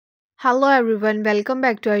Hello everyone, welcome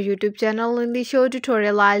back to our YouTube channel. In the show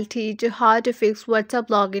tutorial, I'll teach you how to fix WhatsApp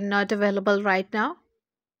login not available right now.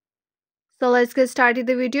 So let's get started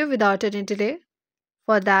the video without any delay.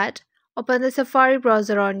 For that, open the Safari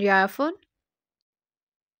browser on your iPhone.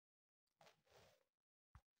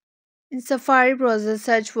 In Safari browser,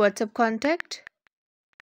 search WhatsApp contact.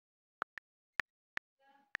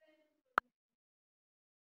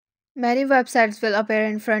 Many websites will appear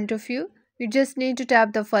in front of you. You just need to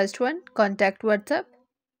tap the first one, Contact WhatsApp.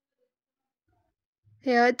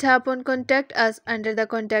 Here, tap on Contact Us under the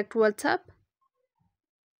Contact WhatsApp.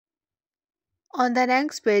 On the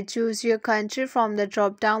next page, choose your country from the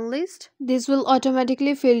drop-down list. This will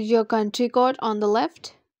automatically fill your country code on the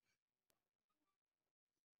left.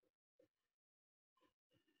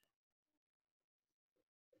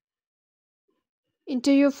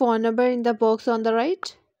 Enter your phone number in the box on the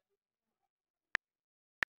right.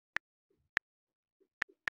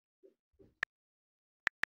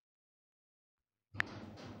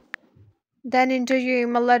 Then enter your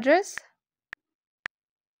email address.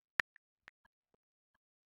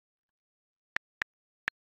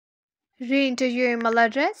 Re-enter your email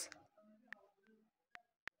address.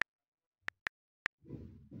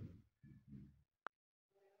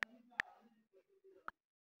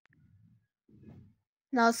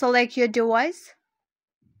 Now select your device.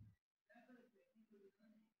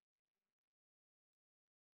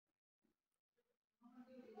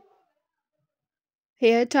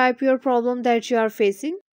 Here type your problem that you are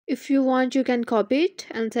facing. If you want, you can copy it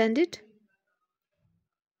and send it.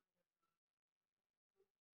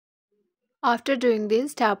 After doing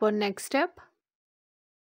this, tap on next step.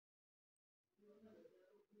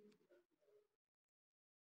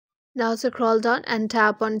 Now scroll down and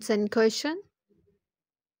tap on send question.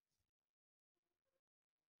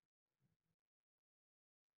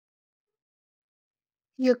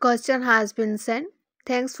 Your question has been sent.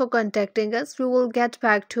 Thanks for contacting us. We will get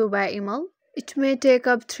back to you by email. It may take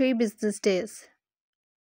up 3 business days.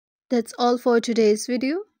 That's all for today's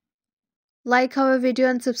video. Like our video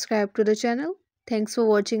and subscribe to the channel. Thanks for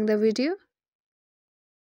watching the video.